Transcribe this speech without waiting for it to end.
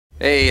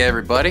Hey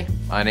everybody,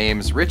 my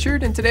name's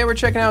Richard and today we're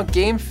checking out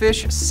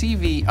Gamefish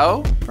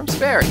CVO from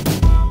Sperry.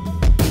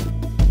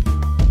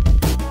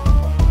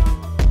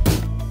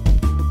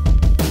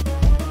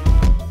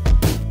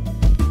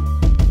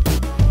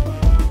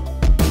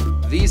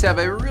 These have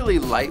a really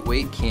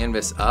lightweight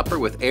canvas upper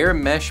with air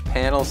mesh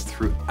panels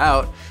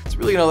throughout. It's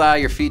really gonna allow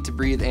your feet to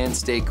breathe and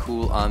stay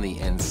cool on the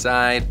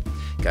inside.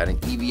 Got an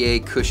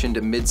EVA cushioned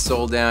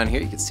midsole down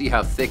here. You can see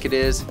how thick it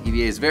is.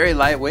 EVA is very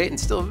lightweight and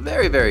still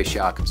very, very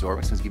shock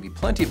absorbing. So it's gonna give you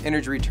plenty of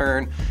energy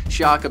return,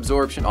 shock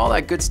absorption, all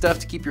that good stuff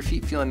to keep your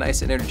feet feeling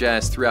nice and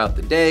energized throughout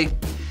the day.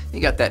 You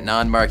got that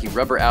non-marking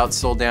rubber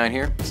outsole down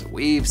here. It's a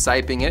weave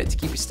siping in it to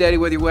keep you steady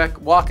whether you're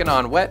walking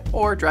on wet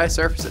or dry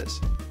surfaces.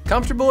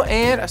 Comfortable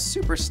and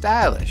super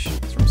stylish.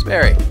 It's from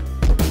Sperry.